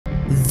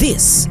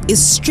This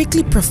is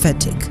Strictly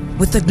Prophetic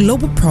with the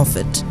global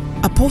prophet,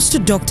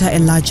 Apostle Dr.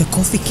 Elijah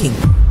Kofi King.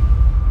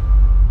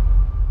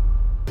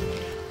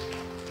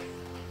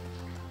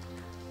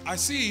 I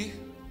see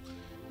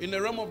in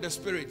the realm of the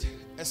spirit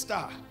a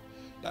star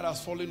that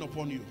has fallen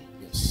upon you.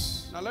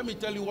 Yes. Now let me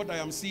tell you what I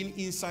am seeing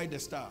inside the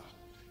star.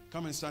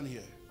 Come and stand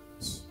here.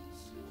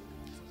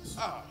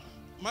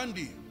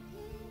 Mandy,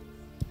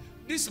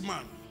 this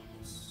man,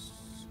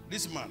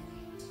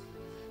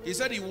 he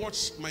said he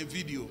watched my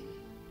video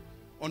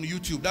on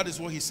YouTube. That is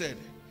what he said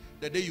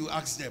the day you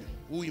asked them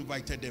who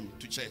invited them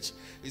to church.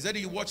 He said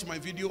he watched my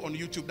video on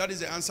YouTube. That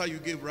is the answer you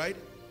gave, right?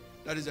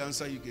 That is the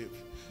answer you gave.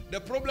 The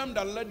problem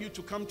that led you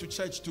to come to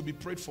church to be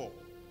prayed for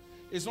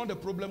is not the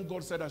problem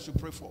God said I should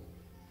pray for.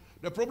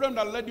 The problem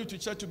that led you to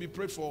church to be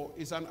prayed for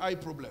is an eye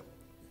problem,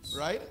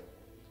 right?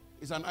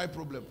 It's an eye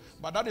problem.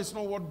 But that is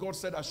not what God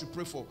said I should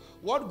pray for.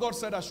 What God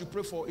said I should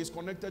pray for is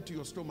connected to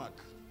your stomach.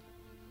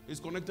 It's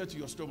connected to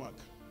your stomach.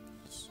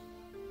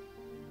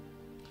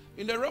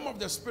 In the realm of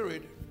the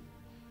spirit,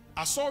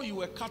 I saw you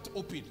were cut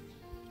open.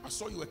 I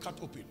saw you were cut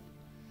open.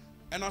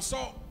 And I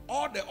saw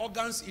all the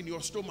organs in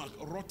your stomach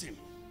rotting.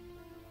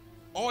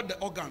 All the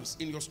organs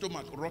in your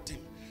stomach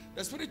rotting.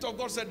 The Spirit of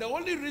God said the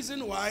only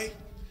reason why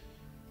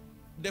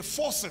the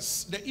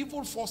forces, the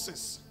evil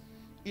forces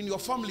in your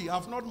family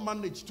have not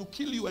managed to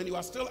kill you and you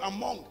are still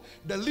among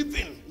the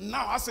living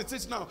now as it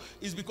is now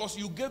is because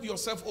you gave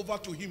yourself over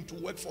to Him to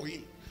work for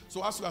Him.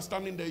 So as you are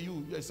standing there,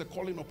 there's a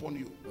calling upon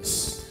you.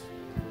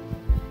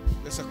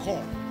 There's a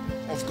call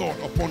of God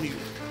upon you.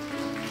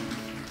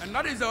 And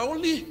that is the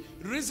only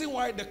reason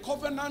why the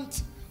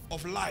covenant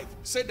of life,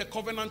 say the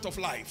covenant of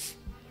life.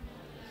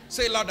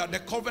 Say louder, the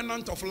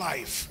covenant of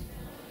life.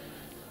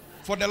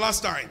 For the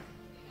last time.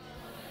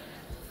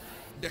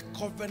 The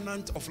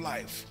covenant of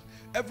life.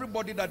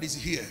 Everybody that is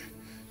here,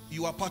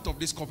 you are part of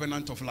this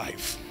covenant of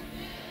life.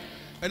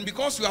 And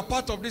because you are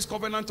part of this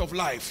covenant of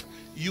life,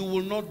 you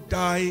will not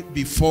die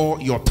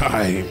before your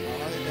time.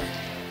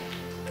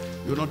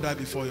 You will not die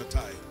before your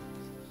time.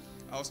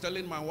 I was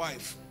telling my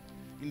wife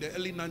in the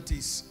early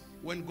 90s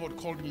when God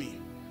called me,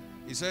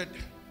 He said,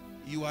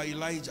 you are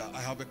Elijah.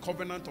 I have a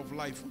covenant of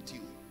life with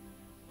you.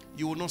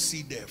 You will not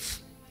see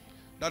death.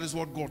 That is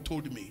what God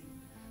told me.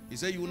 He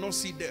said you will not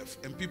see death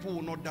and people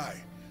will not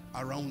die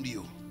around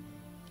you.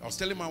 I was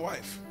telling my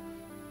wife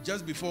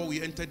just before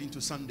we entered into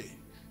Sunday,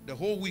 the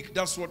whole week,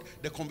 that's what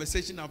the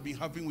conversation I've been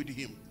having with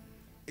him.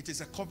 It is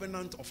a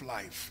covenant of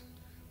life.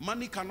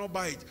 Money cannot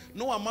buy it.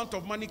 No amount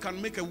of money can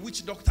make a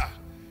witch doctor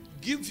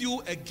give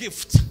you a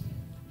gift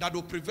that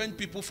will prevent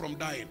people from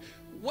dying.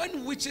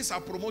 When witches are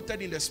promoted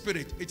in the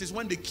spirit, it is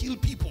when they kill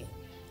people.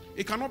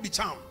 It cannot be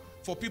charmed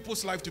for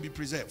people's life to be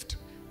preserved.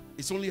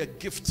 It's only a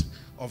gift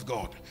of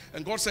God.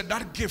 And God said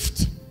that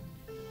gift,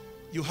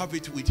 you have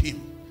it with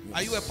Him. Yes.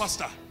 Are you a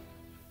pastor?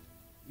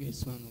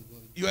 Yes, man of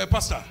God. You are a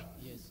pastor?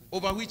 Yes. Sir.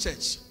 Over which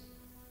church?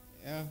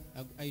 Yeah,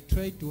 I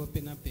tried to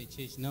open up a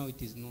church. Now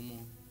it is no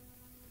more.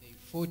 They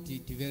fought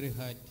it very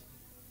hard.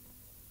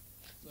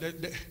 So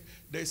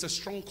there is a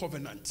strong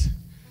covenant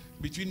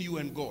between you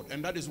and God.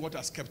 And that is what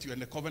has kept you.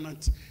 And the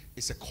covenant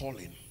is a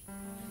calling.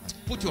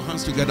 Put your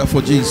hands together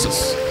for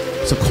Jesus.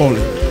 It's a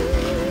calling.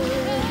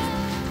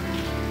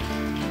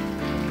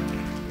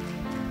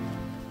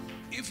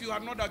 If you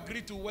have not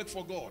agreed to work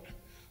for God,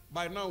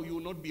 by now you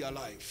will not be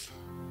alive.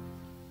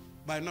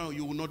 By now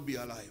you will not be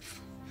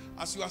alive.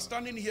 As you are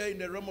standing here in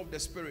the realm of the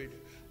spirit,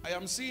 I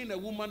am seeing a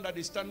woman that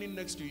is standing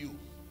next to you.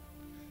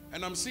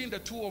 And I'm seeing the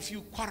two of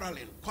you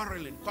quarreling.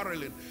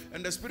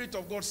 And the Spirit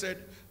of God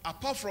said,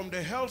 apart from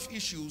the health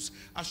issues,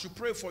 I should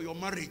pray for your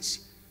marriage.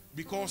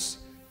 Because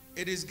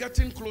it is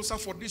getting closer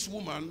for this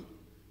woman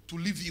to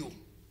leave you.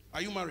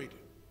 Are you married?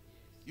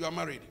 You are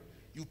married.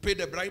 You paid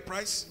the bride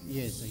price?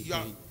 Yes,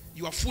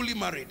 you are fully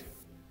married.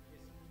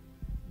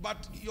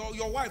 But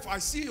your wife, I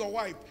see your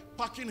wife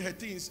packing her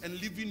things and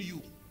leaving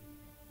you.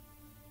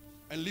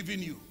 And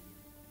leaving you.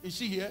 Is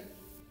she here?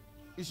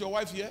 Is your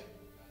wife here?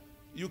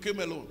 You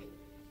came alone.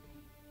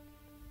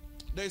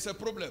 There is a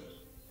problem.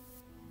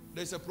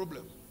 There is a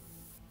problem.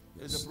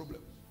 There is a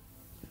problem.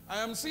 I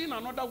am seeing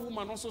another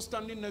woman also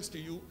standing next to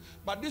you,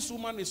 but this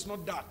woman is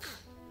not dark.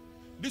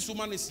 This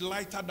woman is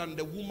lighter than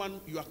the woman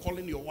you are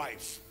calling your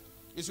wife.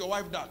 Is your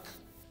wife dark?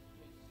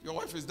 Your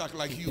wife is dark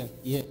like you.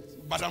 Yes.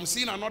 But I'm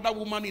seeing another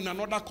woman in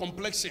another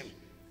complexion,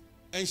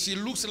 and she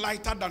looks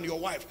lighter than your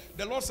wife.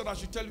 The Lord said I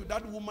should tell you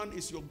that woman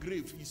is your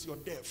grave, is your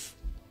death.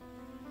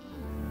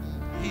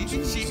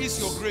 She is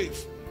your grave,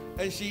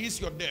 and she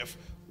is your death.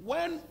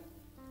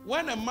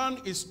 When a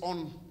man is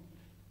on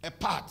a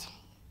path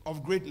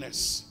of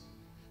greatness,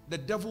 the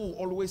devil will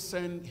always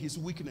send his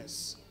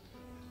weakness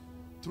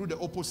through the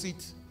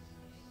opposite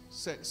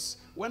sex.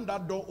 When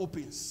that door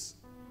opens,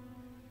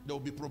 there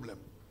will be problem.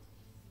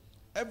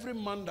 Every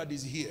man that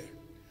is here,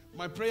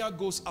 my prayer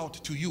goes out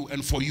to you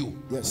and for you.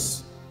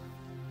 Yes.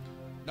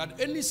 That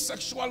any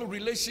sexual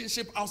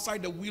relationship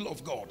outside the will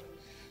of God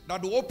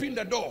that will open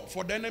the door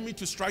for the enemy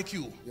to strike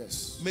you,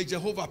 yes, may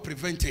Jehovah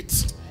prevent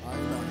it.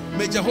 Amen.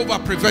 May Jehovah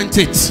prevent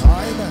it.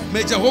 Amen.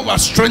 May Jehovah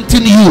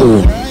strengthen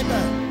you.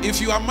 Amen. If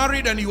you are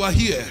married and you are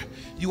here,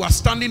 you are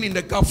standing in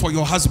the gap for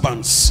your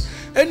husbands.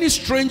 Any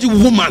strange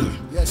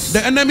woman,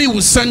 the enemy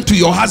will send to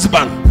your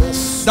husband,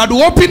 that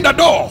will open the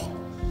door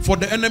for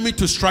the enemy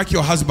to strike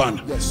your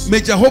husband. May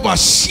Jehovah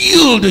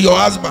shield your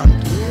husband.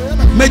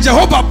 May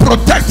Jehovah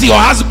protect your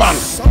husband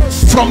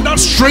from that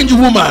strange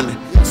woman,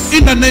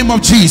 in the name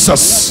of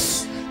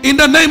Jesus. In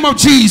the name of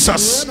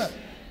Jesus.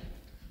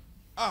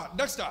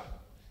 Dexter,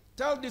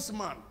 tell this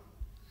man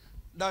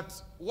that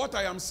what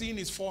I am seeing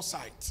is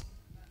foresight.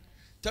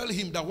 Tell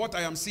him that what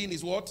I am seeing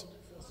is what?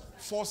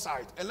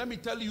 Foresight. And let me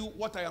tell you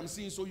what I am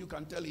seeing so you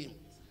can tell him.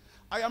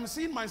 I am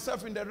seeing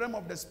myself in the realm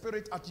of the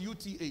spirit at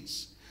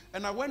UTH.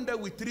 And I went there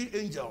with 3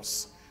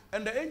 angels.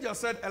 And the angel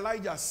said,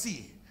 Elijah,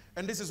 see.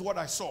 And this is what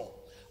I saw.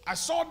 I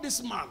saw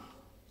this man.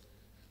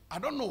 I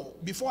don't know,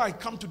 before I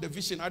come to the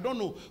vision, I don't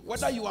know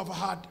whether you have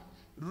had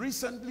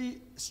recently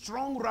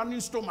strong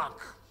running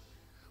stomach,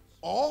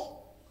 or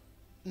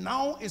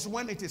now is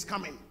when it is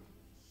coming.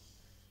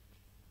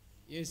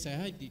 Yes, I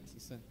had it,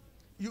 sir.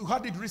 You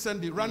had it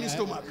recently, running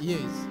stomach?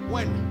 Yes.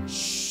 When?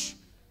 Shh.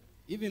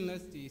 Even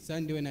last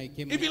Sunday when I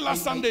came. Even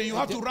last Sunday you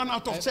had to run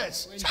out of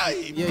church.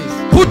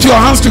 Yes. Put your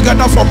hands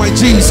together for my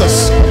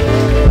Jesus.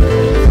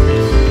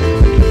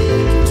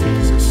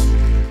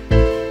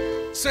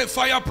 Say,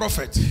 fire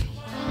prophet.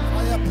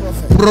 Fire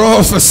prophet.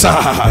 Prophesy.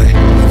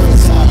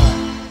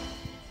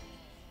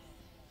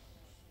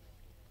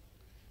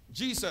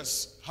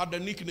 Jesus had a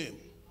nickname.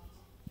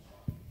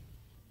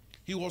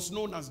 He was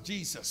known as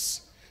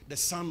Jesus, the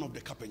son of the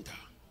carpenter.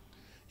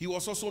 He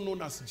was also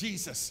known as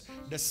Jesus,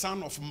 the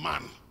son of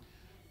man.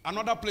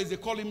 Another place they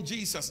call him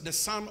Jesus, the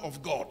son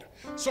of God.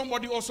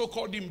 Somebody also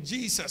called him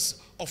Jesus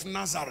of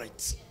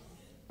Nazareth.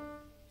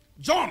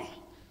 John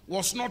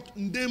was not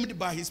named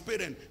by his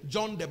parent,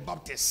 John the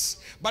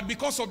Baptist. But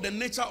because of the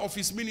nature of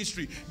his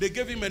ministry, they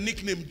gave him a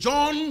nickname,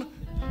 John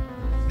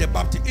the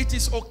Baptist. It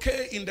is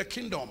okay in the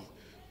kingdom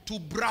to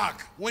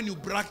brag when you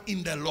brag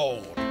in the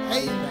Lord.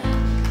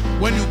 Amen.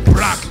 When you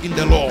brag in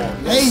the Lord.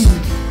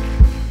 Amen.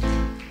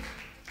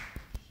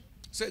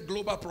 Say,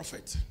 global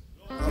prophet.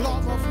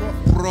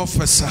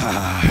 Prophesy.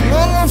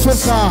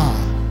 Prophesy.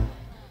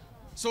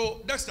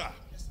 So, Dexter,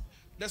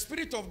 the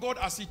Spirit of God,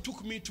 as he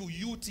took me to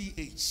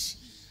UTH,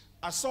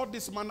 I saw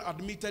this man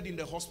admitted in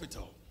the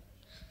hospital.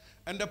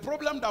 And the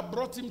problem that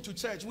brought him to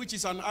church, which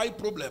is an eye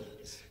problem,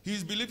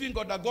 he's believing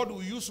God that God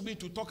will use me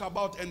to talk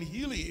about and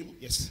heal him.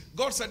 Yes.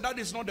 God said that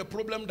is not the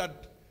problem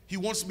that he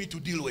wants me to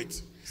deal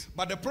with.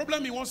 But the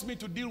problem he wants me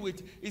to deal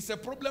with is a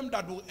problem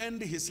that will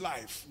end his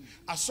life.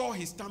 I saw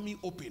his tummy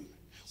open.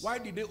 Why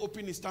did they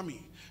open his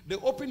tummy? They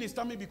opened his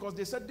tummy because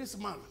they said this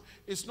man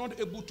is not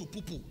able to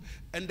poo-poo.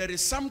 And there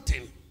is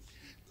something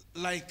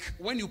like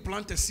when you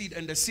plant a seed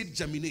and the seed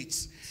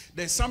germinates,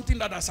 there's something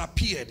that has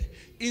appeared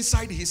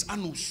inside his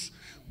anus,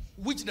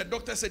 which the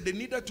doctor said they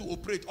needed to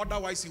operate,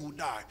 otherwise he would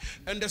die.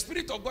 And the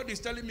Spirit of God is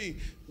telling me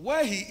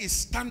where he is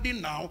standing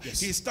now,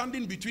 he is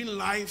standing between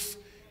life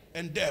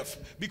and death.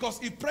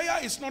 Because if prayer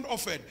is not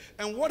offered,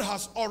 and what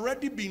has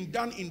already been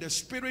done in the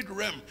spirit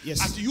realm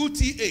at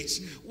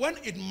UTH, when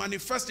it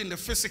manifests in the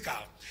physical,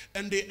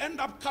 and they end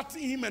up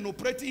cutting him and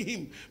operating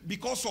him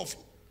because of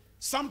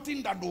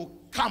something that will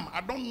come. I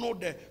don't know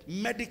the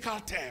medical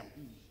term,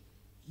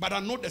 but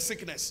I know the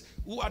sickness.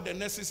 Who are the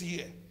nurses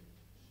here?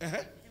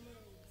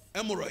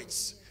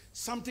 Hemorrhoids.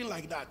 Something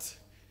like that.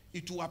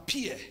 It will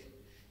appear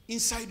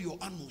inside your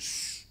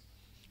anus.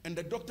 And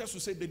the doctors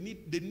will say they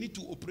need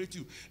to operate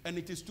you. And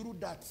it is through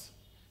that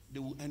they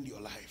will end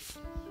your life.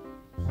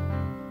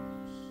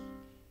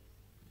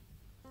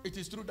 It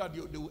is through that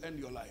they will end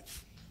your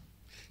life.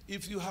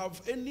 If you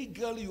have any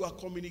girl you are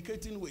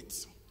communicating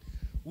with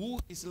who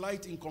is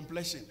light in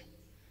complexion,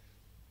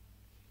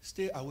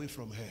 stay away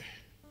from her.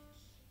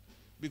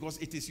 Because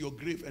it is your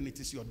grave and it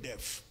is your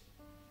death.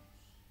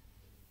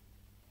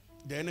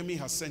 The enemy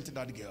has sent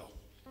that girl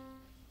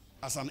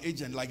as an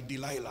agent like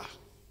Delilah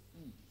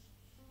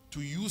to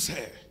use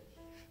her.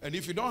 And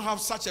if you don't have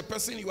such a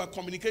person you are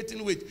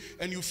communicating with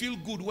and you feel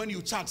good when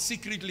you chat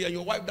secretly and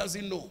your wife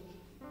doesn't know,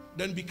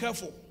 then be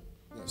careful.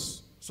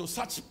 Yes. So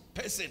such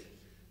person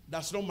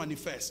does not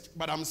manifest.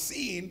 But I'm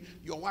seeing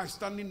your wife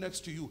standing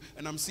next to you,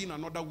 and I'm seeing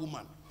another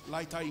woman,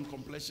 lighter in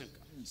complexion,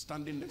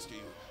 standing next to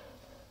you.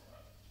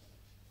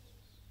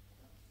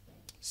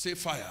 Say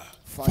fire.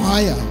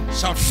 Fire.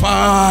 Shout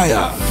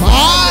fire.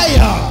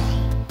 Fire.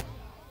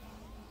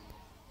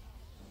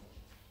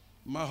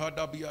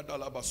 Mahadabia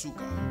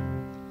dalabasuka.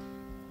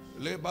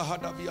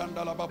 Lebahadabia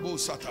dalababo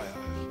sataya.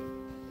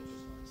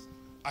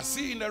 I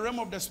see in the realm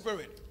of the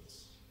spirit,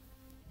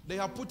 they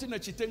are putting a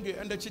chitenge,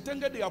 and the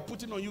chitenge they are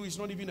putting on you is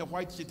not even a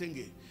white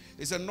chitenge.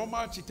 It's a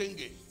normal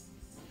chitenge.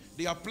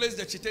 They have placed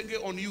the chitenge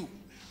on you.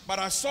 But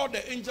I saw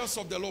the angels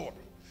of the Lord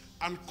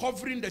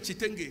uncovering the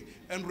chitenge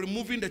and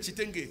removing the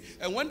chitenge.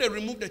 And when they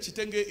removed the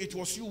chitenge, it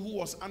was you who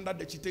was under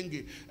the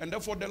chitenge. And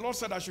therefore the Lord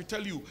said I should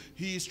tell you,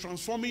 he is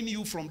transforming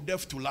you from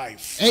death to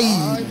life.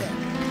 Amen.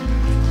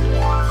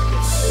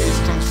 He is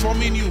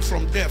transforming you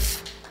from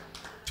death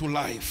to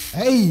life.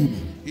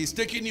 Amen. He is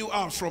taking you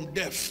out from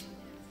death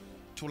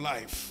to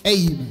life.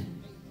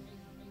 Amen.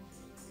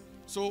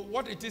 So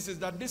what it is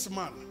that this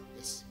man,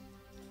 Yes.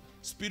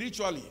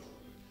 spiritually,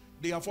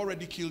 they have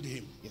already killed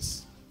him.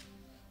 Yes.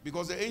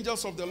 Because the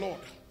angels of the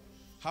Lord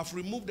have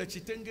removed the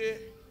chitenge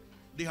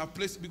they have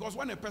placed. Because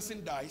when a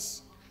person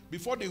dies,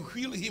 before they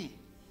wheel him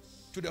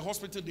to the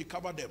hospital, they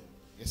cover them.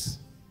 Yes.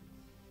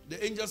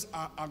 The angels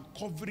are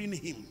uncovering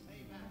him.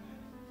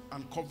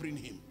 Uncovering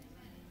him.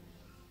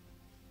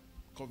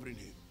 Covering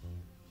him.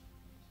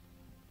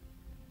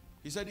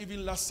 He said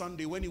even last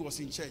Sunday when he was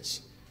in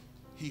church,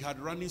 he had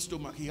running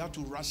stomach. He had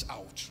to rush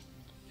out.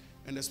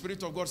 And the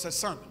Spirit of God said,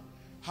 son,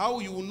 how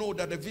you will know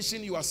that the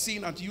vision you are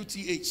seeing at UTH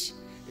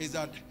is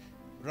that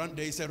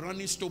there is a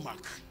running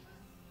stomach.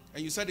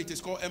 And you said it is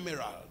called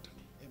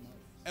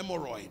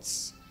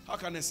hemorrhoids. How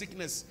can a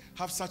sickness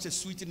have such a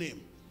sweet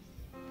name?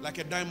 Like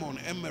a diamond,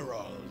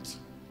 emerald.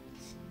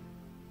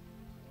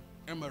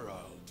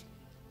 Emerald.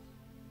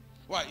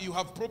 Why? You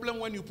have problem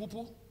when you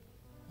poo-poo?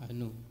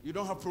 No. You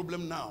don't have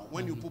problem now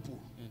when you poo-poo?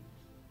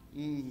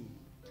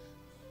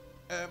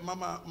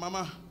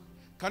 Mama,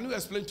 can you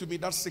explain to me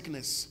that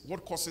sickness?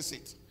 What causes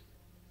it?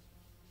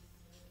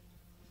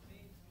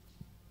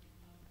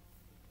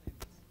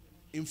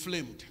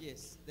 Inflamed.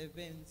 Yes, the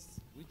veins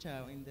which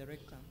are in the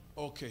rectum.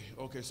 Okay.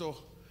 So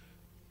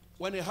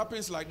when it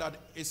happens like that,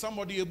 is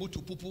somebody able to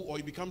poo-poo or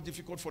it becomes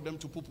difficult for them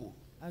to poo-poo?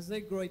 As they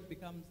grow, it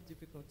becomes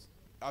difficult.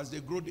 As they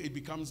grow, it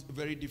becomes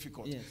very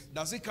difficult. Yes.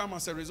 Does it come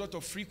as a result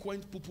of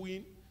frequent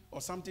poo-pooing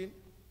or something?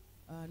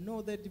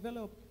 No, they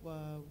develop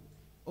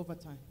over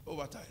time.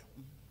 Over time.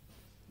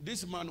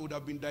 This man would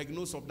have been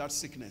diagnosed of that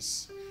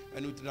sickness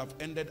and it would have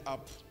ended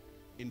up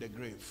in the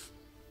grave.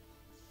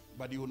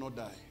 But he will not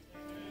die.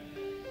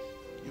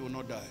 You will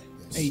not die.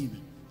 Yes.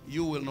 Amen.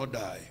 You will not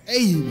die.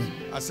 Amen.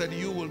 I said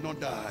you will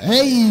not die.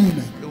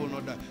 Amen. You will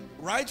not die.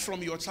 Right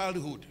from your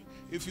childhood,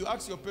 if you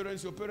ask your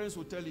parents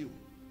will tell you.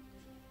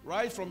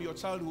 Right from your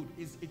childhood,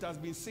 it has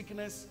been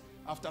sickness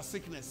after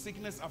sickness,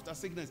 sickness after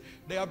sickness.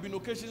 There have been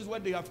occasions where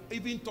they have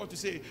even thought to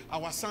say,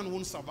 our son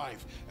won't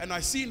survive. And I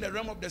see in the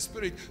realm of the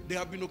spirit, there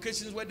have been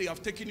occasions where they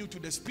have taken you to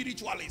the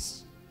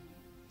spiritualists.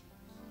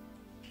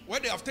 Where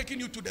they have taken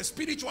you to the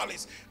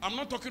spiritualists. I'm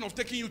not talking of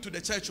taking you to the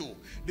church.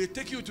 They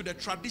take you to the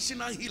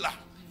traditional healer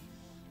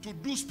to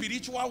do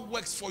spiritual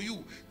works for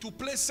you, to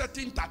place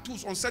certain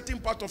tattoos on certain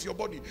part of your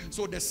body,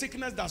 so the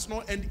sickness does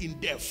not end in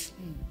death.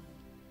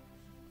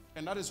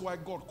 And that is why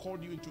God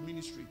called you into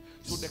ministry,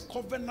 so the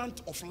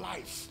covenant of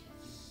life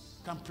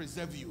can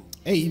preserve you.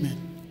 Amen.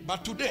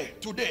 But today,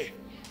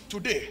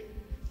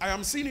 I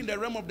am seeing in the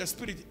realm of the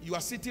spirit, you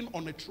are sitting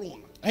on a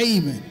throne.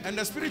 Amen. And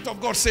the Spirit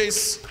of God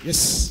says,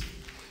 Yes.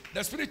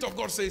 the Spirit of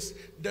God says,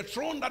 the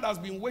throne that has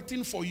been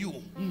waiting for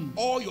you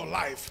all your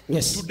life,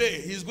 Yes.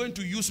 today He's going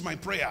to use my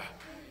prayer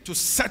to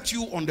set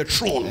you on the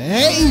throne.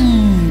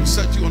 Amen.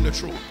 Set you on the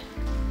throne.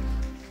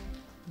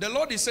 The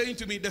Lord is saying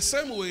to me, the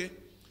same way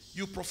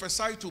you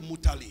prophesied to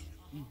Mutali,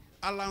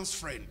 Alan's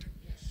friend,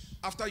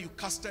 after you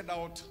casted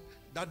out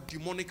that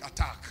demonic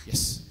attack.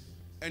 Yes.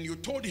 And you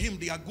told him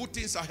there are good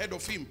things ahead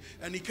of him.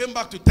 And he came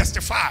back to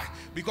testify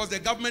because the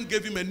government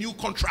gave him a new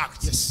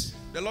contract. Yes.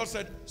 The Lord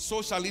said,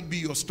 so shall it be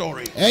your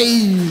story.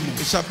 Amen.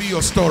 It shall be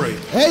your story.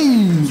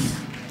 Amen.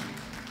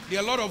 There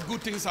are a lot of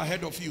good things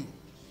ahead of you.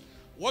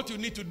 What you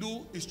need to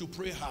do is to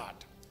pray hard.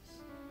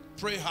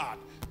 Pray hard.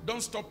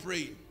 Don't stop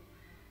praying.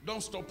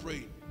 Don't stop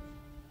praying.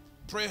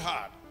 Pray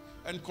hard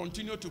and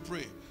continue to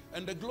pray.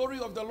 And the glory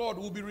of the Lord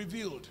will be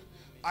revealed.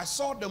 I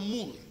saw the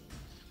moon,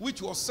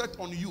 which was set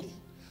on you.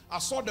 I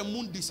saw the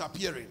moon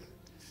disappearing.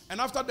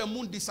 And after the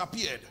moon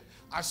disappeared,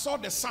 I saw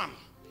the sun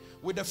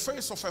with the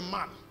face of a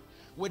man,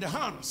 with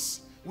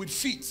hands, with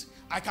feet.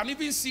 I can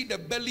even see the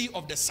belly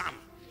of the sun.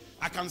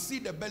 I can see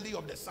the belly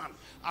of the sun.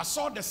 I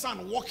saw the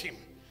sun walking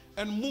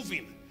and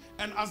moving.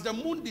 And as the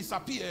moon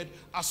disappeared,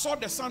 I saw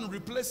the sun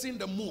replacing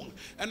the moon.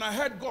 And I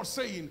heard God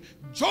saying,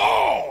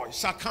 joy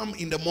shall come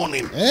in the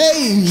morning.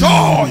 Amen.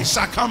 Joy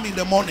shall come in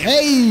the morning.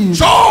 Amen.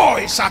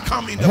 Joy shall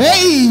come in the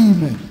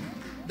morning. Amen.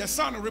 The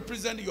sun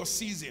represents your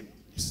season.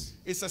 Yes.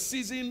 It's a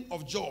season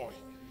of joy.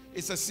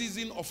 It's a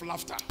season of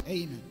laughter.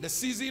 Amen. The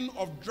season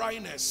of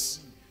dryness.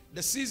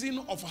 The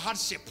season of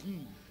hardship.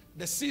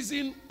 The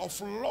season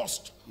of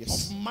loss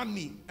Yes. of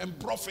money and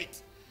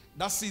profit.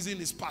 That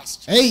season is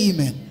past.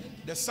 Amen.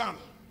 The sun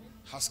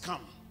has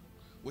come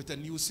with a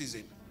new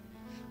season.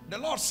 The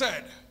Lord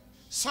said,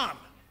 son,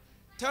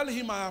 tell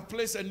him I have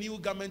placed a new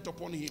garment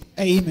upon him.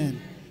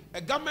 Amen.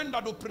 A garment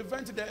that will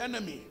prevent the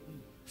enemy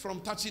from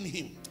touching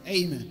him.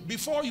 Amen.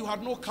 Before you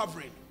had no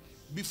covering.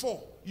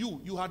 Before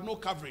you had no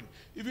covering.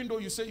 Even though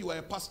you say you were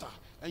a pastor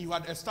and you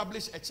had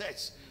established a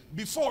church.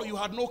 Before you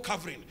had no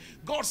covering.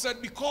 God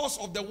said, because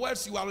of the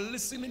words you are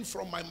listening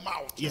from my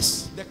mouth.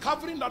 Yes. The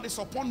covering that is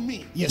upon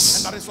me.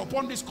 Yes. And that is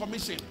upon this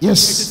commission.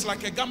 Yes. It is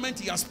like a garment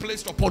he has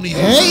placed upon you.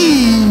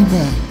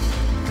 Amen.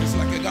 It's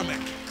like a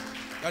garment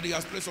that he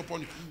has placed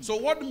upon you. So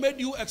what made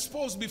you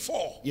exposed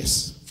before?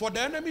 Yes. For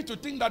the enemy to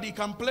think that he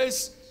can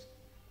place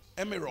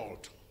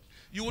emerald.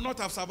 You will not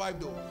have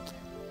survived though.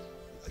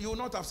 You will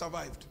not have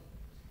survived.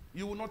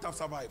 You will not have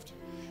survived.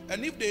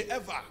 And if they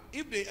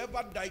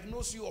ever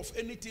diagnose you of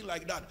anything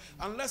like that,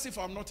 unless if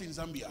I'm not in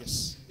Zambia.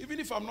 Yes. Even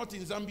if I'm not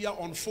in Zambia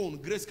on phone,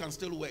 grace can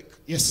still work.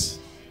 Yes.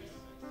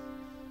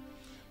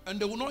 And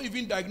they will not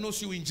even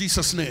diagnose you in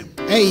Jesus' name.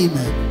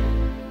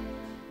 Amen.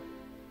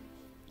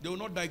 They will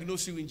not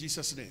diagnose you in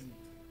Jesus' name.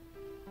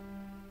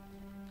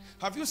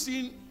 Have you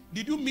seen,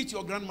 did you meet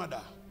your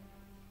grandmother?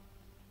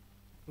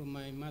 From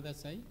my mother's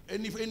side?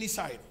 Any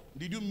side?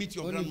 Did you meet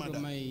your Only grandmother?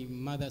 from my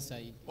mother's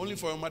side. Only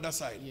for your mother's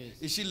side?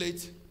 Yes. Is she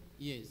late?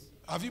 Yes.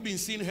 Have you been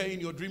seeing her in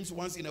your dreams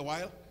once in a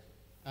while?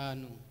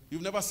 No.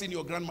 You've never seen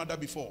your grandmother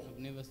before? I've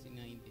never seen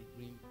her in the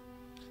dream.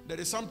 There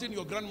is something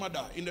your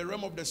grandmother in the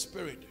realm of the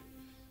spirit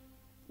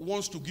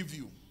wants to give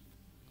you.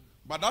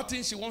 But that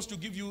thing she wants to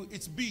give you,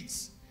 it's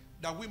beads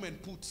that women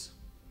put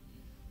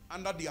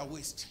under their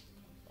waist.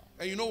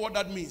 And you know what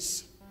that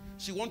means?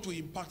 She wants to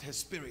impart her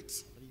spirit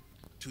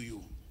to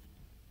you.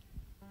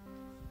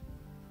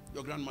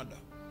 Your grandmother.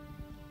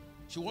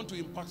 She wants to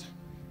impart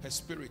her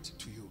spirit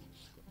to you.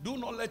 Do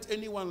not let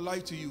anyone lie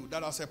to you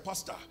that as a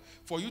pastor,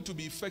 for you to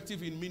be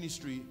effective in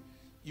ministry,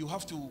 you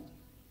have to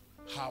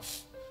have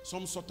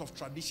some sort of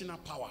traditional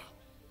power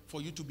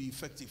for you to be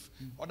effective.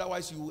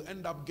 Otherwise, you will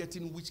end up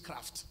getting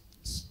witchcraft.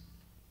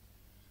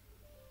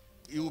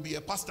 You will be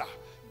a pastor,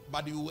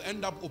 but you will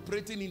end up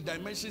operating in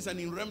dimensions and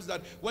in realms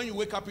that when you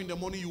wake up in the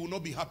morning, you will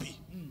not be happy.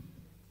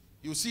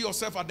 You see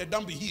yourself at the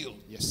Dambi Hill.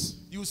 Yes.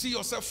 You see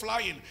yourself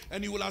flying,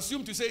 and you will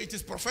assume to say it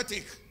is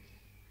prophetic.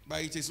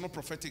 But it is not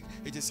prophetic.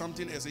 It is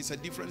something else. It's a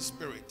different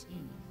spirit.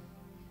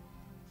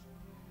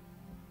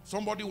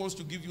 Somebody wants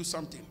to give you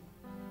something,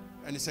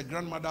 and it's a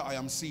grandmother I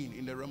am seeing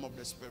in the realm of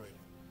the spirit.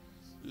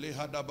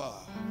 Lehadaba,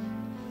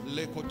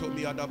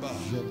 lekotomiadaba,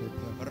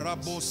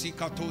 rabo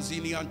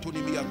sikatozini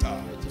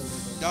antonimiata,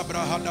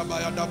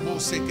 dabrahadaba yadabo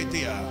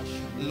seketea,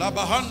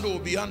 labahando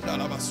bianda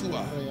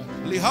labasua,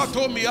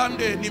 lihato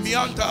miande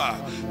nimianta,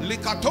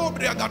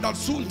 likatobria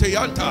gadalsunte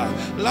yanta,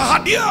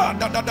 lahadia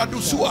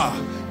dadadusua,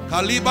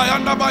 kaliba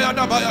yanda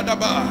bayadaba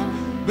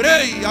yadaba,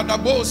 brei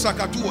yadabo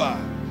sakatua.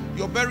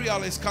 Your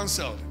burial is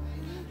cancelled.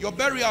 Your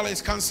burial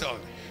is cancelled.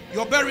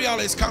 Your burial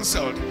is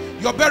cancelled.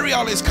 Your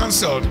burial is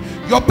cancelled.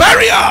 Your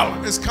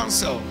burial is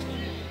cancelled.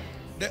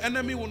 The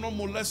enemy will not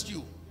molest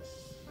you.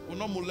 Will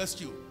not molest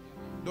you.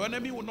 The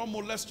enemy will not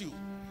molest you.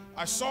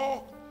 I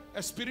saw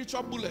a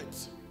spiritual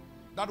bullet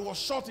that was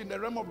shot in the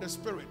realm of the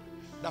spirit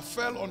that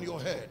fell on your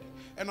head.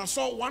 And I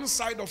saw one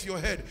side of your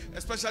head,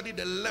 especially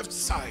the left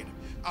side.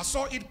 I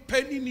saw it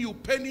paining you,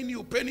 paining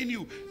you, paining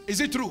you.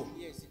 Is it true?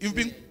 Yes. You've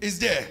been, is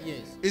there?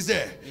 Yes. Is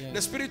there? Yeah.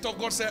 The Spirit of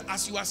God said,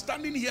 as you are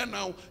standing here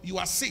now, you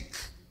are sick.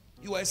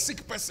 You are a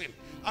sick person.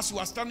 As you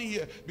are standing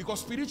here, because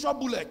spiritual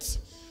bullet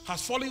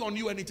has fallen on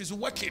you and it is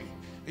working.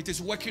 It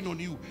is working on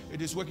you.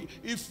 It is working.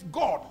 If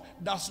God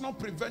does not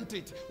prevent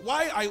it,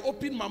 why I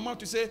open my mouth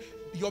to say,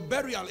 your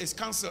burial is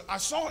cancelled. I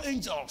saw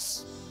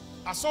angels.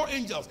 I saw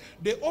angels.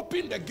 They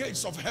opened the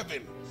gates of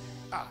heaven.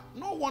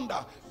 No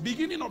wonder.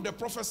 Beginning of the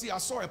prophecy, I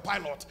saw a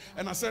pilot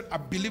and I said, I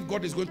believe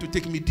God is going to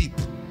take me deep.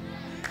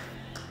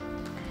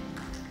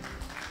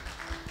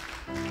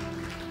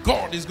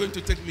 God is going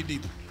to take me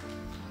deep.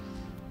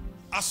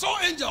 I saw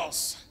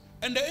angels,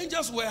 and the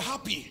angels were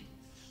happy,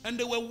 and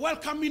they were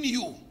welcoming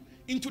you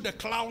into the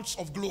clouds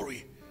of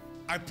glory.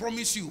 I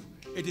promise you,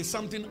 it is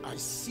something I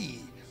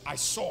see, I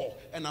saw,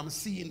 and I'm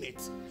seeing it.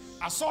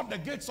 I saw the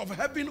gates of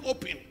heaven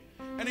open,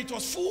 and it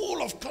was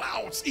full of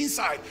clouds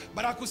inside,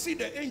 but I could see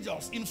the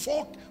angels in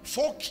four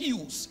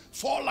queues,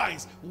 4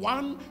 lines,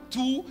 1,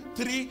 2,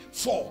 3,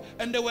 4,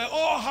 and they were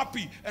all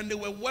happy, and they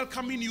were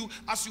welcoming you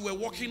as you were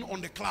walking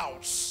on the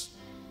clouds.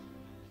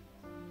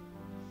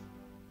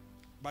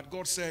 But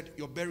God said,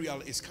 your burial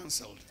is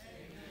cancelled.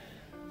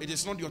 It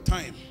is not your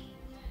time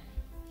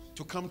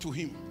to come to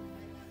him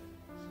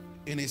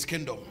in his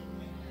kingdom.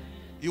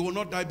 You will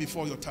not die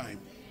before your time.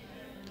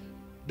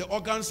 The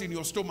organs in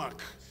your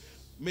stomach,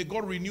 may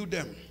God renew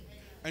them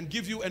and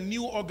give you a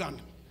new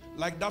organ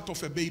like that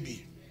of a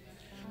baby.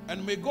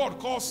 And may God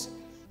cause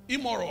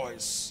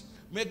hemorrhoids,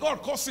 may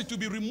God cause it to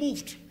be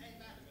removed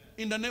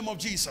in the name of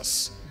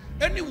Jesus.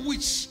 Any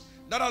witch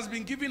that has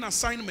been given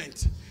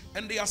assignment,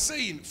 and they are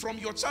saying, from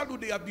your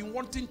childhood, they have been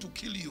wanting to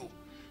kill you,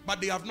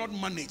 but they have not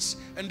managed.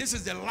 And this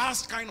is the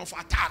last kind of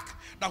attack,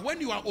 that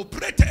when you are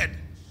operated,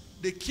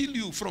 they kill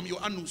you from your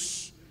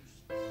anus.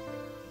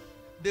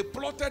 They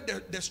plotted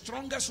the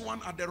strongest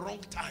one at the wrong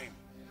time.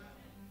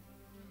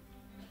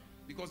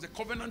 Because the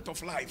covenant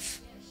of life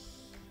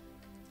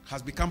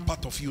has become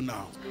part of you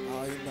now.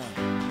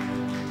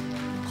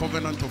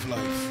 Covenant of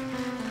life.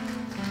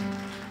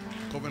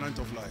 Covenant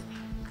of life.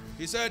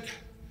 He said,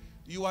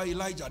 you are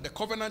Elijah. The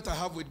covenant I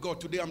have with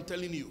God today, I'm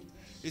telling you.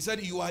 He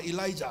said, you are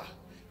Elijah.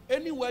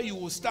 Anywhere you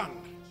will stand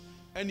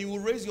and you will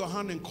raise your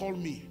hand and call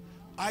me,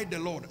 I, the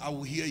Lord, I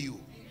will hear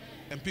you.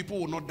 And people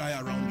will not die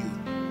around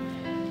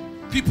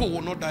you. People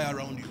will not die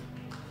around you.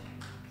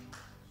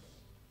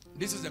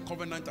 This is the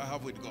covenant I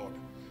have with God.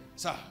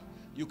 Sir,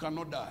 you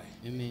cannot die.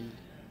 Amen.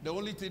 The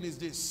only thing is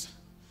this.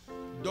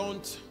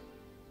 Don't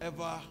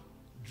ever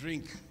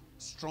drink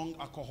strong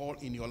alcohol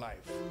in your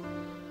life.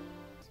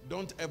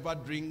 Don't ever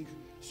drink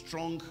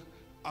strong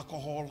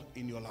alcohol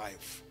in your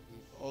life.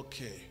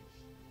 Okay.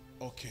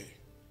 Okay.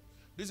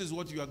 This is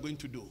what you are going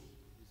to do.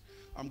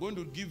 I'm going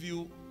to give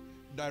you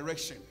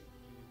direction.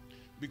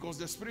 Because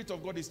the Spirit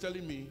of God is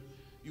telling me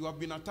you have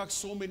been attacked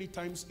so many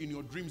times in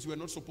your dreams. You are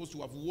not supposed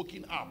to have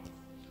woken up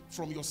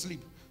from your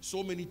sleep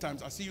so many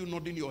times. I see you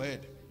nodding your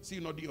head. See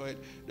you nodding your head.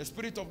 The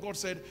Spirit of God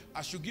said,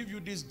 I should give you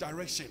this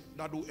direction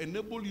that will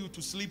enable you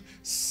to sleep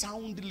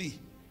soundly.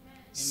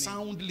 Amen.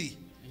 Soundly.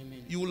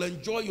 Amen. You will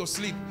enjoy your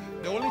sleep.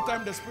 The only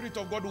time the Spirit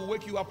of God will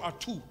wake you up at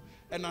 2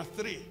 and at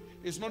 3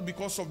 is not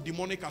because of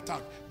demonic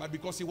attack, but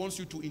because He wants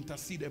you to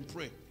intercede and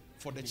pray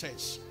for the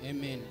church.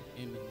 Amen.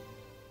 Amen.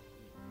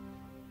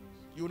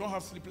 You will not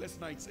have sleepless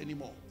nights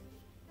anymore.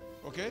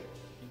 Okay? Amen.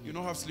 You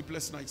don't have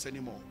sleepless nights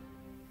anymore.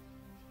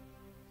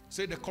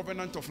 Say the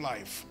covenant of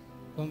life.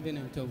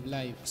 Covenant of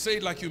life. Say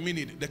it like you mean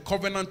it. The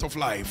covenant of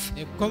life.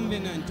 The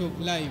covenant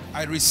of life.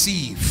 I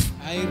receive.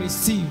 I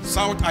receive.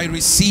 Shout, I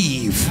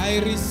receive. I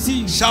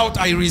receive. Shout,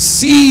 I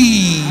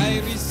receive. I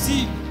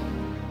receive.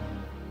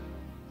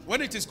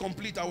 When it is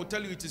complete, I will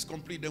tell you it is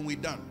complete, then we're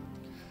done.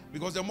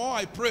 Because the more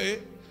I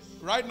pray,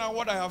 right now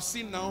what I have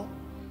seen now,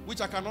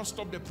 which I cannot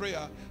stop the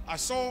prayer, I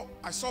saw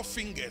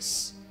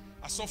fingers.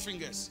 I saw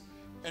fingers.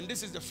 And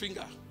this is the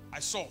finger I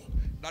saw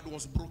that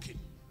was broken.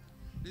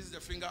 This is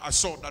the finger I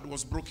saw that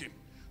was broken.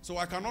 So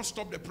I cannot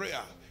stop the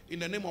prayer in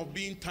the name of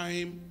being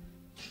time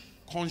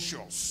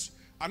conscious.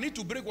 I need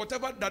to break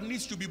whatever that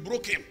needs to be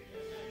broken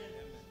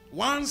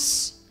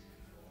once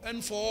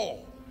and for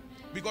all.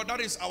 Because that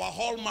is our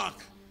hallmark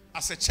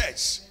as a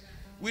church.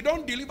 We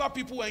don't deliver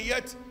people and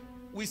yet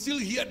we still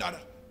hear that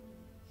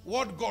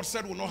what God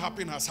said will not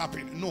happen has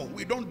happened. No,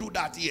 we don't do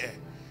that here.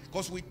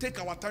 Because we take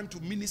our time to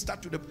minister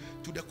to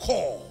the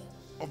core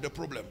of the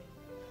problem.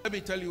 Let me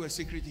tell you a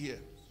secret here.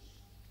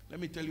 Let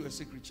me tell you a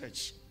secret,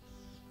 church.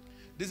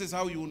 This is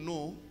how you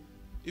know,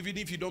 even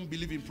if you don't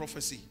believe in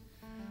prophecy,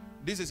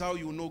 this is how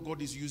you know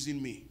God is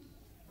using me.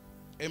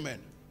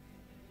 Amen.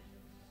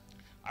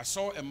 I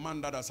saw a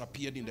man that has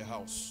appeared in the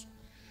house.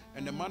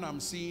 And the man I'm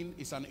seeing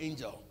is an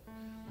angel.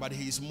 But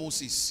he is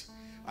Moses.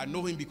 I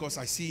know him because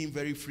I see him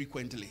very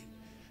frequently.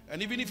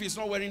 And even if he's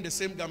not wearing the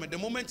same garment, the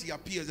moment he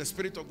appears, the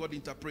Spirit of God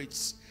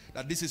interprets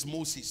that this is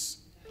Moses.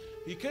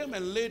 He came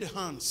and laid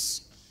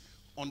hands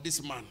on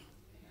this man.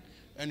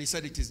 And he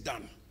said, it is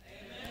done.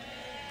 Amen.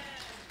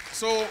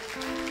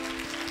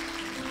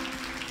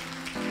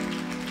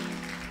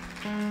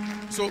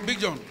 So Big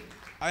John,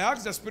 I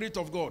asked the Spirit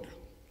of God,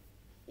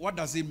 what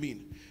does it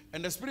mean?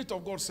 And the Spirit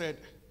of God said,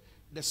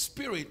 the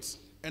Spirit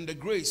and the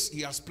grace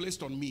He has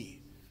placed on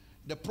me,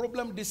 the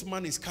problem this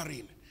man is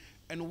carrying,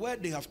 and where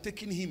they have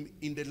taken him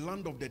in the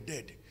land of the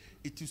dead,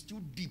 it is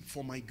too deep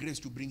for my grace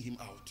to bring him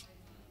out.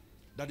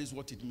 That is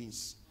what it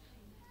means.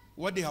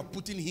 Where they have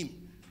put in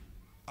him,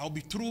 I'll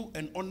be true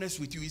and honest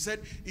with you. He said,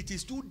 it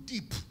is too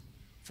deep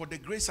for the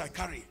grace I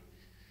carry.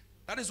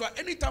 That is why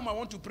anytime I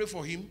want to pray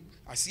for him,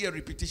 I see a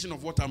repetition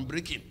of what I'm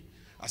breaking.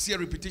 I see a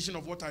repetition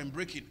of what I'm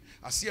breaking.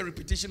 I see a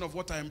repetition of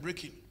what I am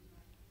breaking.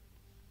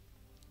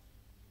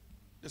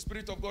 The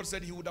Spirit of God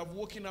said he would have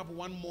woken up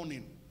one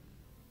morning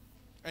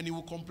and he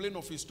will complain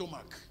of his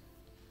stomach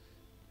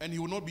and he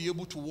will not be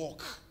able to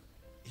walk.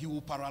 He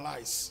will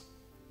paralyze.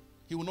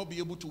 He will not be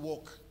able to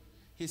walk.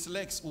 His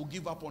legs will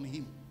give up on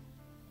him.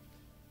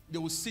 They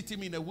will sit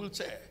him in a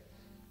wheelchair,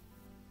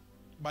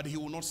 but he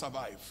will not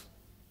survive.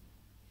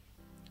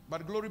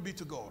 But glory be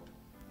to God.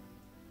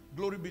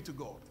 Glory be to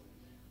God.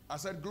 I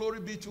said, glory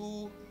be to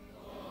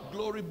God.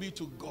 Glory be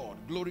to God.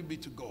 Glory be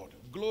to God.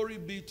 Glory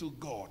be to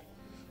God.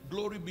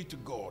 Glory be to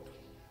God.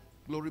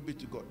 Glory be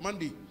to God.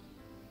 Monday.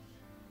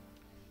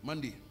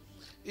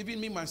 Even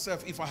me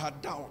myself, if I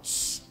had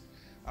doubts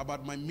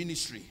about my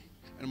ministry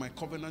and my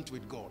covenant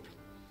with God,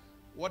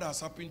 what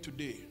has happened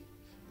today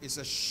is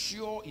a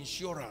sure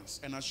insurance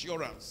and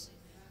assurance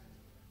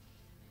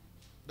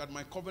that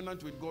my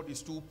covenant with God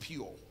is too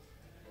pure.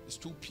 It's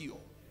too pure.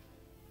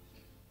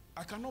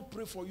 I cannot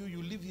pray for you.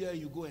 You live here,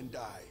 you go and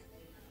die.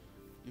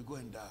 You go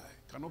and die.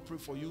 I cannot pray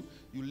for you.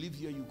 You live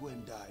here, you go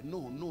and die.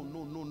 No.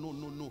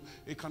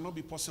 It cannot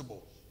be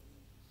possible.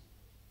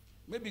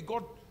 Maybe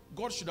God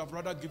should have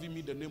rather given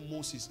me the name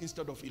Moses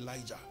instead of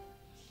Elijah.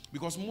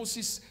 Because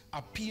Moses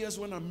appears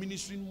when I'm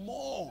ministering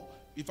more.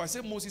 If I say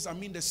Moses, I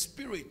mean the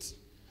spirit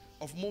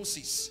of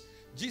Moses.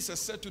 Jesus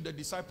said to the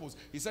disciples,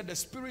 he said the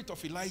spirit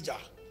of Elijah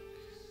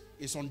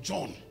is on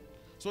John.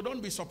 So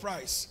don't be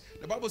surprised.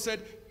 The Bible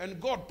said, and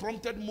God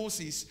prompted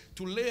Moses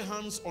to lay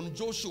hands on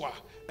Joshua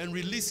and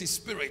release his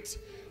spirit.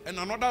 And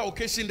another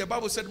occasion, the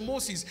Bible said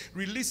Moses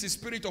released his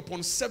spirit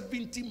upon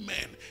 70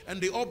 men.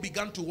 And they all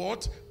began to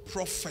what?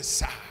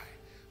 Prophesy.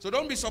 So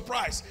don't be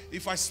surprised.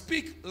 If I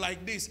speak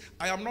like this,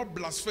 I am not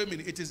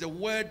blaspheming. It is the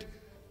word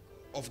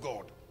of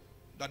God.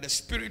 That the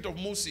spirit of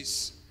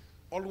Moses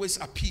always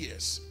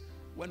appears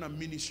when I'm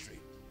ministering.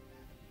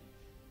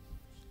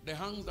 The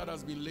hand that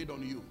has been laid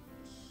on you.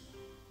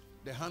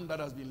 The hand that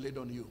has been laid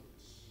on you.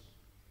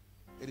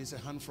 It is a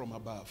hand from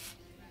above.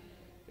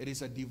 It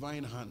is a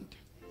divine hand.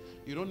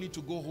 You don't need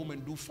to go home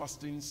and do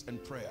fastings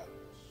and prayer.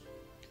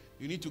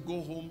 You need to go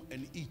home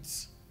and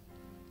eat.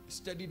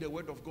 Study the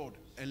word of God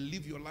and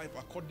live your life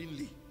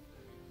accordingly.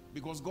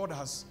 Because God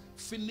has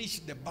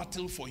finished the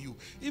battle for you.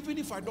 Even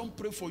if I don't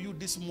pray for you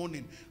this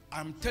morning,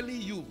 I'm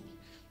telling you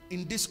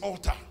in this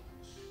altar,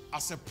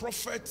 as a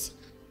prophet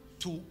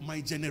to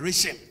my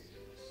generation,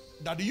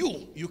 that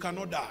you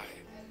cannot die.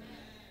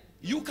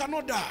 You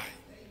cannot die.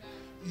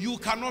 You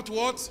cannot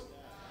what?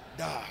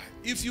 Die.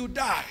 If you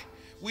die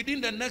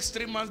within the next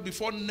 3 months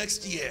before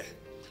next year,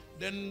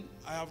 then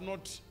I have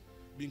not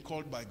been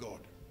called by God.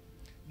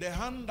 The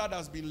hand that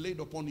has been laid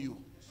upon you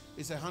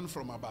is a hand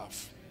from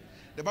above.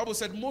 The Bible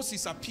said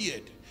Moses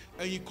appeared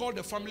and he called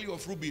the family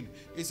of Reuben.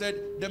 He said,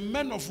 the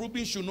men of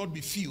Reuben should not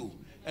be few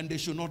and they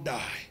should not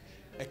die.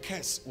 A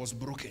curse was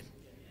broken.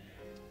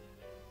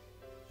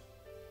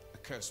 A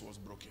curse was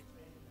broken.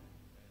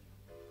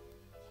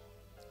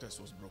 A curse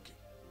was broken.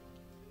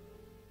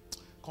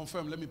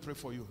 Confirm, let me pray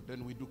for you.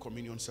 Then we do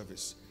communion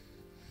service.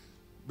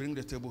 Bring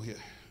the table here.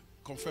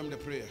 Confirm the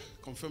prayer.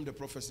 Confirm the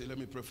prophecy. Let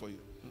me pray for you.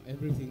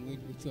 Everything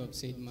which you have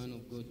said, man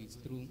of God, is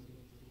true.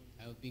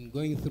 I've been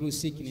going through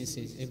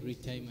sicknesses every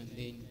time and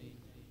then.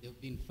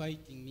 They've been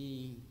fighting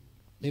me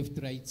left,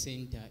 right,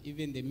 center.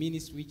 Even the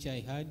ministry which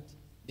I had,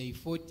 they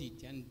fought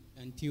it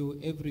until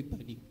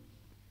everybody,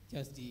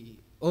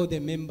 all the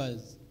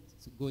members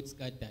got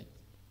scattered.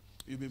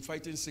 You've been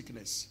fighting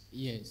sickness?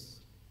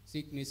 Yes.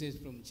 Sicknesses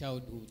from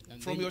childhood.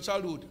 And from your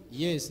childhood?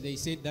 Yes, they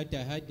said that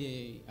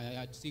I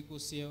had sickle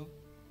cell.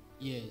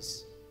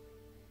 Yes.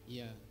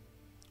 Yeah.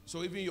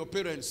 So even your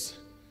parents,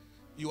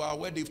 you are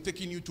aware they've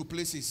taken you to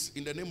places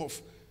in the name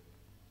of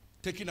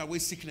taking away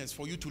sickness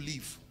for you to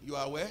live. You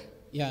are aware?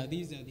 Yeah,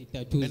 these are the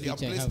tattoos. And they have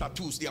placed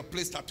tattoos. They have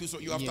placed tattoos. So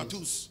you have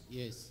tattoos.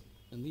 Yes.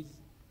 And this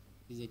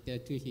is a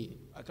tattoo here.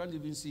 I can't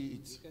even see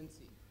it. You can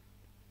see.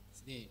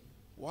 It's there.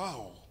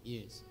 Wow.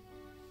 Yes.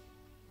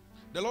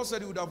 The Lord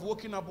said he would have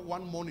woken up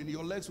one morning,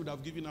 your legs would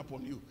have given up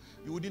on you.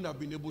 You wouldn't have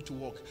been able to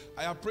walk.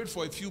 I have prayed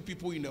for a few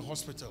people in the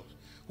hospital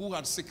who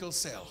had sickle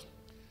cell.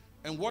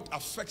 And what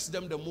affects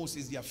them the most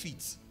is their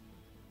feet.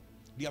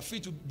 Their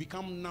feet will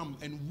become numb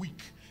and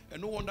weak.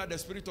 And no wonder the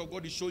Spirit of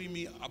God is showing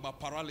me about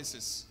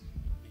paralysis.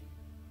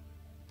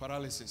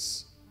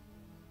 Paralysis.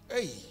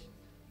 Hey,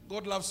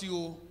 God loves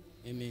you.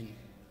 Amen.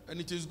 And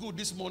it is good.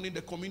 This morning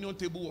the communion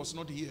table was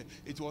not here.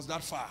 It was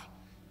that far.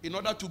 In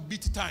order to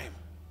beat time,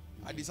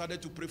 I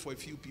decided to pray for a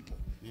few people.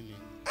 Amen.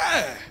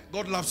 Hey,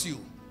 God loves you.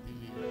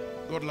 Amen.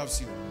 God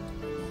loves you.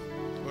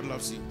 God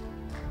loves you.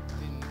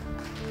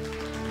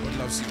 God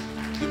loves you.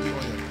 Give me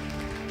oil.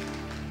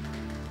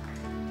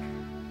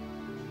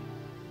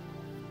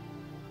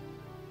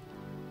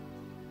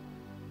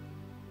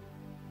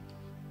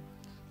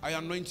 I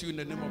anoint you in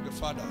the name of the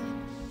Father,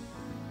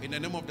 in the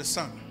name of the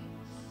Son,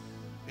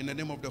 in the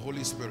name of the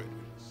Holy Spirit.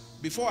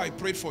 Before I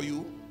prayed for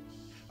you,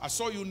 I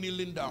saw you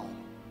kneeling down.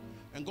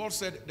 And God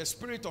said, the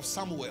spirit of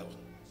Samuel,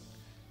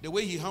 the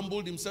way he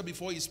humbled himself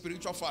before his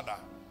spiritual father,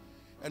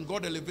 and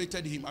God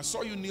elevated him. I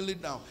saw you kneeling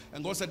down.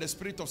 And God said, the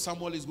spirit of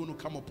Samuel is going to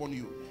come upon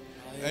you.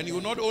 Amen. And you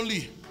will not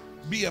only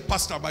be a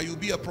pastor, but you'll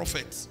be a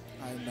prophet.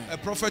 Amen. A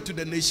prophet to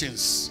the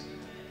nations.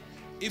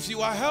 If you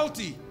are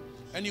healthy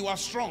and you are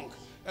strong,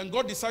 and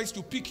God decides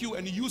to pick you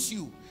and use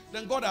you,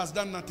 then God has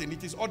done nothing.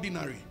 It is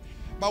ordinary.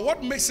 But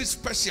what makes it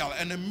special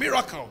and a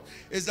miracle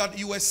is that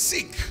you were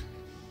sick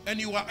and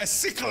you are a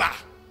sickler.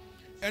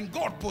 And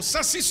God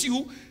possesses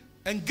you,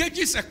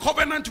 engages a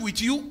covenant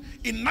with you,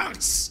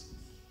 enacts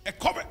a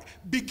covenant,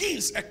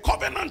 begins a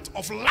covenant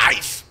of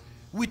life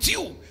with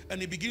you, and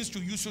he begins to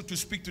use you to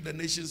speak to the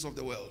nations of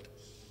the world.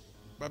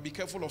 But be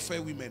careful of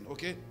fair women,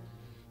 okay?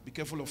 Be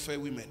careful of fair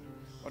women.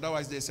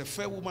 Otherwise, there's a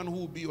fair woman who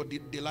will be your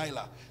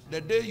Delilah.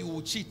 The day you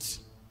will cheat,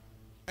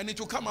 and it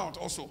will come out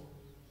also.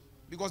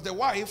 Because the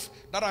wife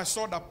that I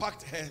saw that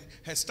packed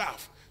her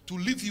stuff to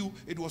leave you,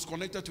 it was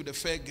connected to the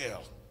fair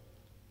girl.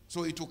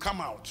 So it will come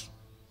out.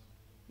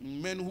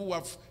 Men who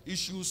have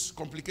issues,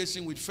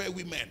 complication with fair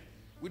women.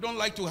 We don't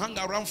like to hang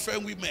around fair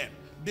women.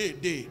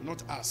 They,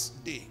 not us,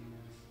 they.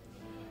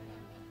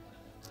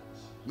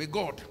 May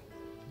God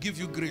give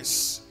you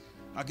grace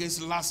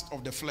against lust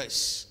of the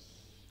flesh.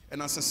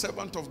 And as a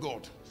servant of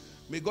God,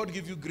 may God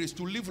give you grace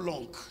to live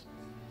long,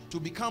 to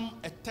become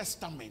a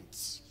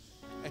testament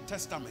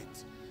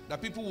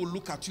that people will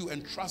look at you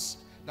and trust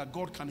that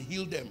God can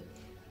heal them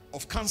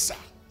of cancer,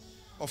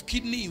 of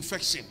kidney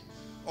infection,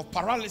 of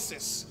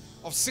paralysis,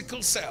 of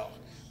sickle cell.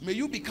 May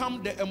you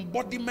become the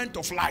embodiment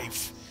of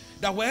life,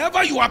 that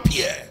wherever you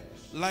appear,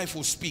 life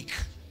will speak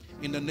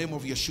in the name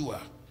of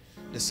Yeshua,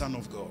 the Son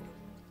of God.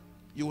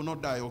 You will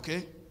not die,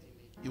 okay?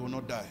 You will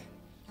not die.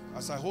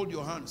 As I hold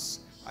your hands,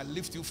 I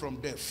lift you from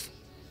death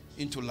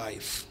into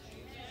life.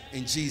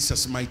 In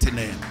Jesus' mighty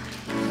name.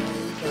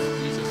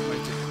 Jesus'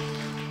 mighty name.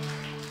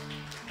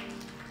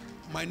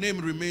 My name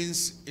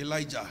remains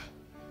Elijah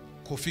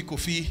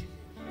Kofi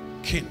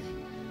King.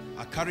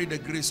 I carry the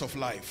grace of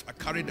life. I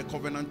carry the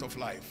covenant of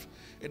life.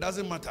 It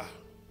doesn't matter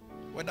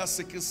whether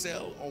sickle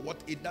cell or what.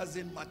 It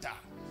doesn't matter.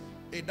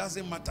 It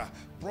doesn't matter.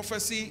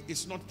 Prophecy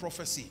is not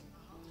prophecy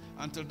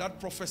until that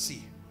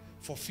prophecy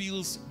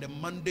fulfills the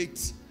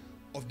mandate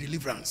of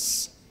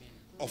deliverance,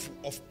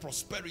 of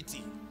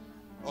prosperity.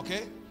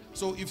 Okay?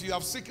 So if you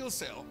have sickle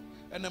cell,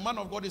 and the man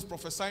of God is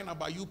prophesying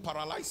about you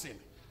paralyzing,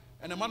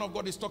 and the man of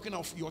God is talking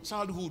of your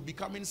childhood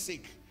becoming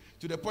sick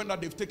to the point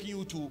that they've taken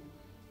you to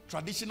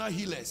traditional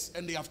healers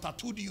and they have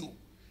tattooed you,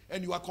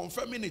 and you are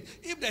confirming it.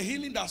 If the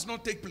healing does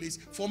not take place,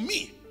 for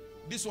me,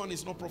 this one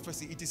is not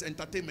prophecy, it is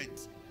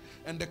entertainment.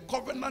 And the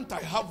covenant I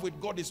have with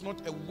God is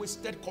not a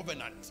wasted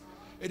covenant.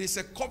 It is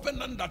a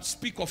covenant that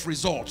speaks of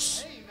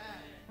results. Amen.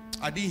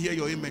 I didn't hear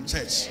your amen,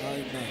 church.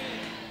 Amen.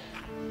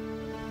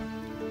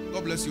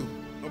 God bless you.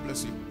 God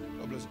bless you.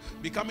 God bless you.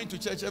 Be coming to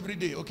church every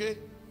day, okay?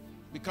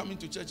 Be coming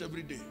to church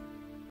every day.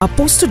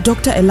 Apostle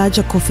Dr.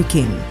 Elijah Kofi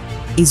King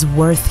is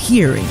worth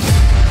hearing.